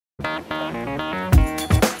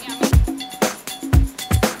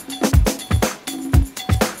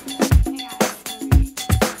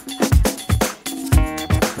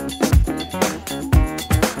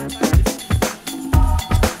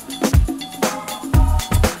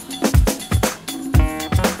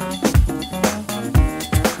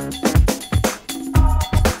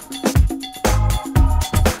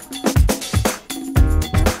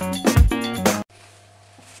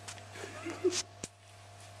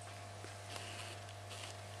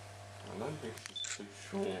think it's too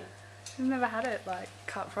short. I've never had it like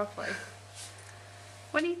cut properly.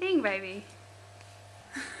 What do you think, baby?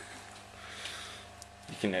 You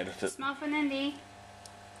can edit it. Smile for Nandi.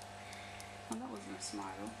 Oh, that wasn't a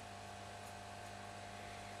smile.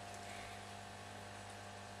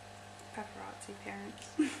 Paparazzi parents.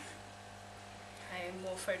 Hey,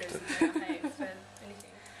 more photos than I have for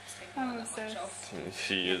anything. Just taking I'm that much obsessed. off.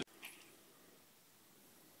 She is.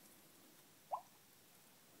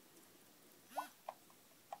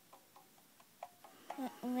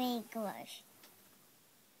 English.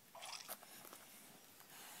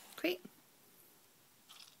 Quick.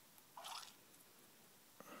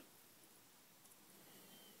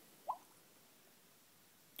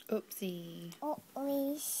 Oopsie.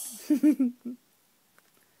 Always.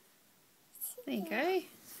 There you go.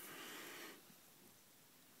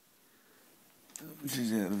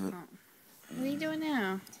 She's out of it. What are you doing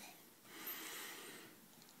now?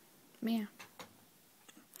 Meow.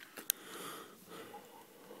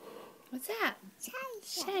 What's that?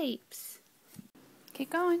 Shapes. Keep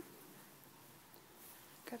going.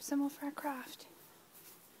 Grab some more for our craft.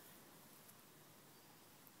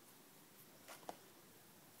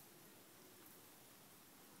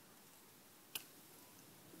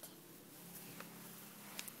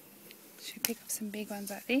 Should we pick up some big ones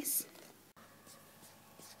like this?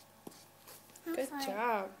 Good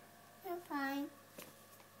job. I'm fine.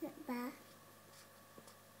 Not bad.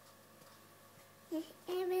 There's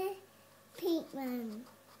every pink one.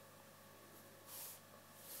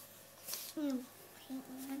 Pink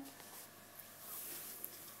one.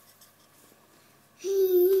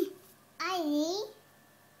 I need.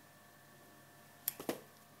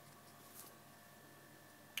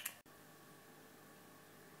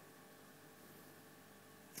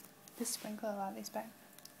 Just sprinkle it like this back.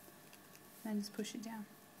 And then just push it down.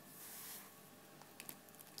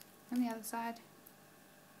 On the other side.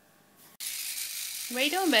 What are you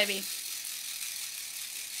doing, baby?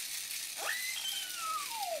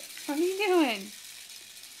 What are you doing?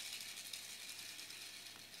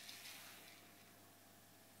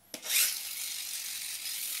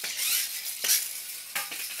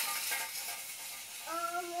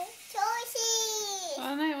 Josie.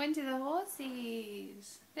 Oh no, it went to the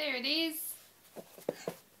horses. There it is.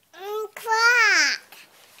 Crack.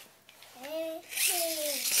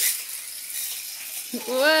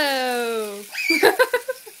 Whoa.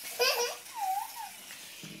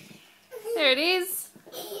 There it is.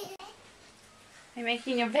 You're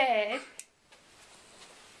making your bed.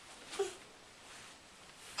 Okay.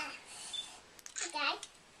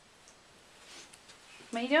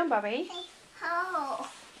 What are you doing, Bobby? Hole.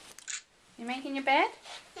 You making your bed?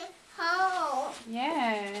 Hole.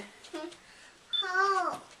 Yeah.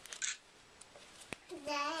 Hole.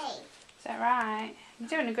 Today. Is that right? You're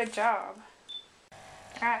doing a good job.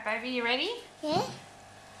 Alright, baby, you ready? Yeah.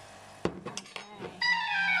 Okay.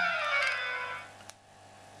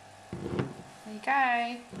 There you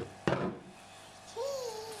go.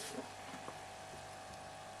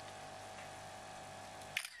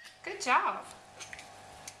 Good job.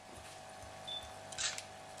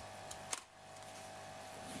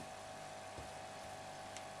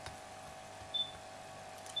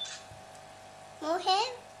 More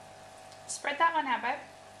him? Spread that one out, babe.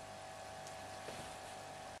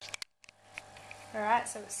 Alright,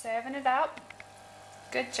 so we're serving it up.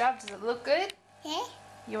 Good job. Does it look good? Yeah.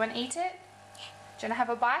 You want to eat it? Do you want to have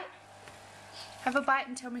a bite? Have a bite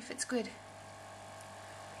and tell me if it's good.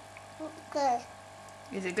 Good.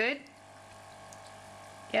 Is it good?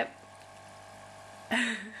 Yep.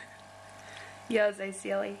 You're so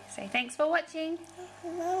silly. Say thanks for watching.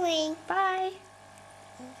 Moving. Bye.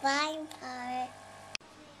 Bye. Bye.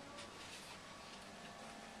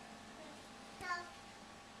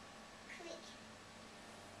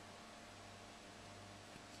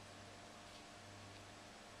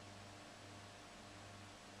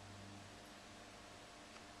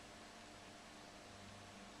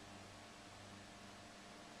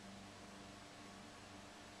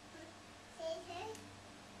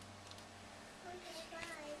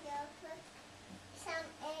 Some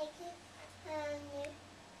egg,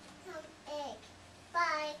 some egg.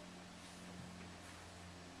 Bye.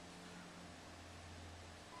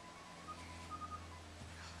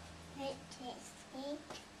 Very tasty.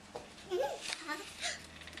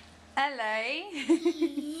 Hello.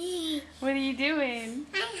 What are you doing?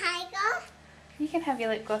 Hi, Heiko. You can have your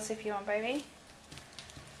lip gloss if you want, baby.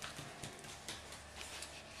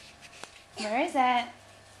 Where is it?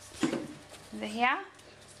 Is it here?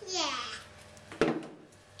 Yeah.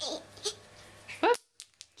 Whoop.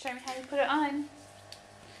 Show me how you put it on.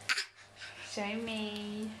 Show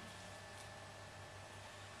me.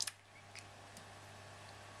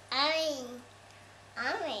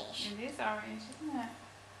 orange, isn't it?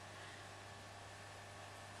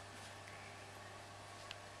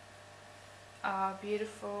 Ah,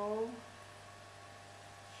 beautiful.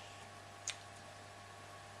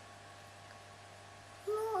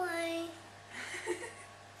 More.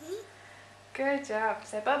 Good job.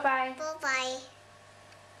 Say bye-bye. Bye-bye.